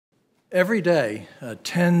Every day,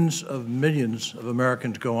 tens of millions of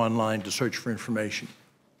Americans go online to search for information.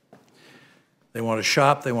 They want to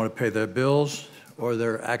shop, they want to pay their bills, or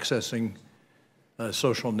they're accessing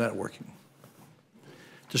social networking.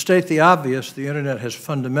 To state the obvious, the Internet has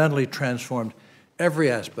fundamentally transformed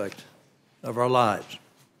every aspect of our lives.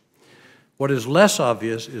 What is less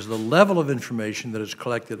obvious is the level of information that is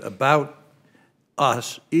collected about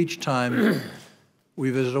us each time we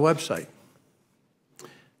visit a website,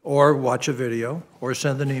 or watch a video, or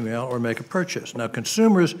send an email, or make a purchase. Now,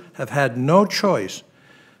 consumers have had no choice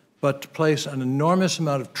but to place an enormous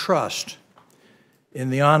amount of trust in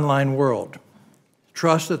the online world.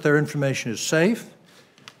 Trust that their information is safe,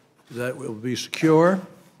 that it will be secure,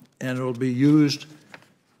 and it will be used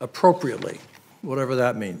appropriately, whatever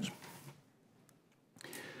that means.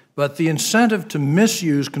 But the incentive to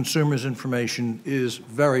misuse consumers' information is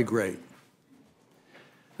very great.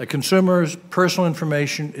 A consumer's personal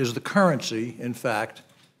information is the currency, in fact,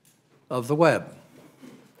 of the web.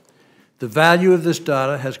 The value of this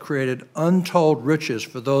data has created untold riches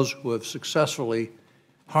for those who have successfully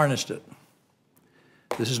harnessed it.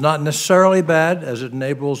 This is not necessarily bad, as it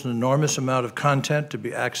enables an enormous amount of content to be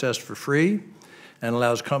accessed for free and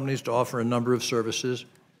allows companies to offer a number of services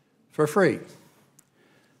for free.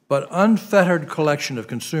 But unfettered collection of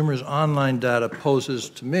consumers' online data poses,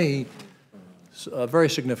 to me, very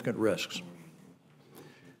significant risks.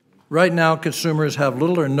 Right now, consumers have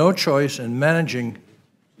little or no choice in managing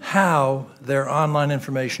how their online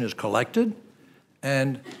information is collected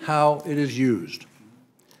and how it is used.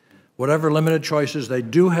 Whatever limited choices they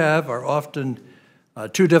do have are often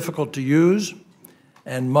too difficult to use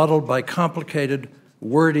and muddled by complicated,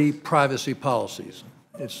 wordy privacy policies.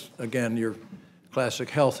 It's, again, your classic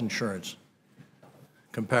health insurance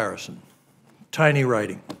comparison. Tiny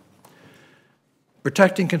writing.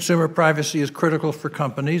 Protecting consumer privacy is critical for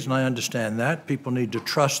companies, and I understand that. People need to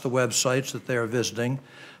trust the websites that they are visiting,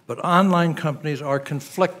 but online companies are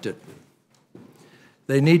conflicted.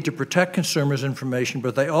 They need to protect consumers' information,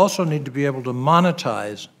 but they also need to be able to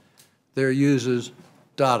monetize their users'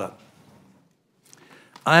 data.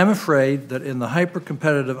 I am afraid that in the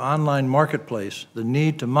hyper-competitive online marketplace, the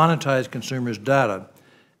need to monetize consumers' data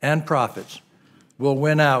and profits will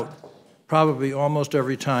win out probably almost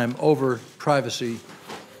every time over privacy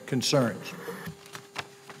concerns.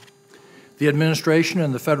 The administration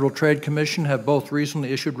and the Federal Trade Commission have both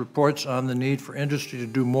recently issued reports on the need for industry to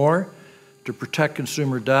do more to protect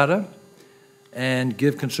consumer data and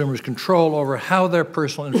give consumers control over how their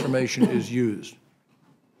personal information is used.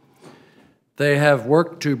 They have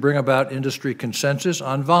worked to bring about industry consensus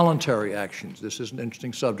on voluntary actions. This is an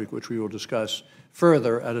interesting subject which we will discuss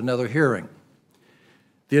further at another hearing.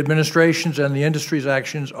 The administration's and the industry's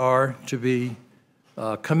actions are to be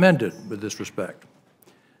commended with this respect.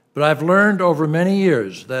 But I've learned over many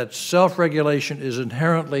years that self-regulation is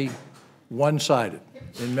inherently one-sided.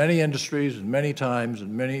 In many industries, and many times,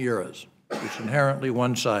 in many eras, it's inherently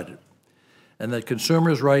one-sided. And that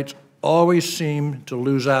consumers' rights always seem to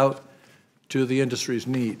lose out to the industry's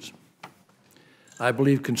needs. I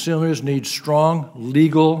believe consumers need strong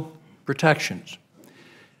legal protections.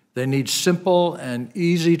 They need simple and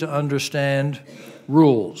easy to understand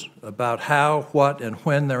rules about how, what, and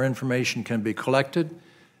when their information can be collected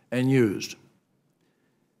and used.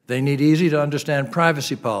 They need easy to understand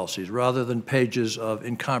privacy policies rather than pages of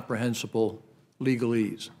incomprehensible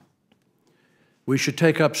legalese. We should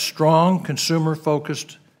take up strong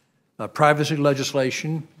consumer-focused privacy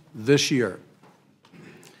legislation this year.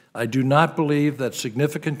 I do not believe that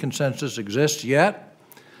significant consensus exists yet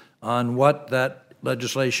on what that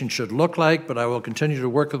legislation should look like, but I will continue to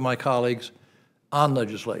work with my colleagues on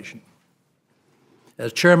legislation.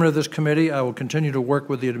 As chairman of this committee, I will continue to work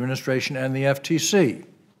with the administration and the FTC,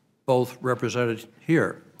 both represented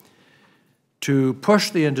here, to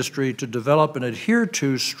push the industry to develop and adhere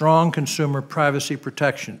to strong consumer privacy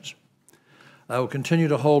protections. I will continue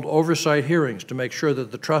to hold oversight hearings to make sure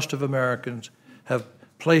that the trust of Americans have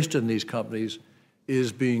placed in these companies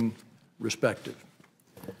is being respected.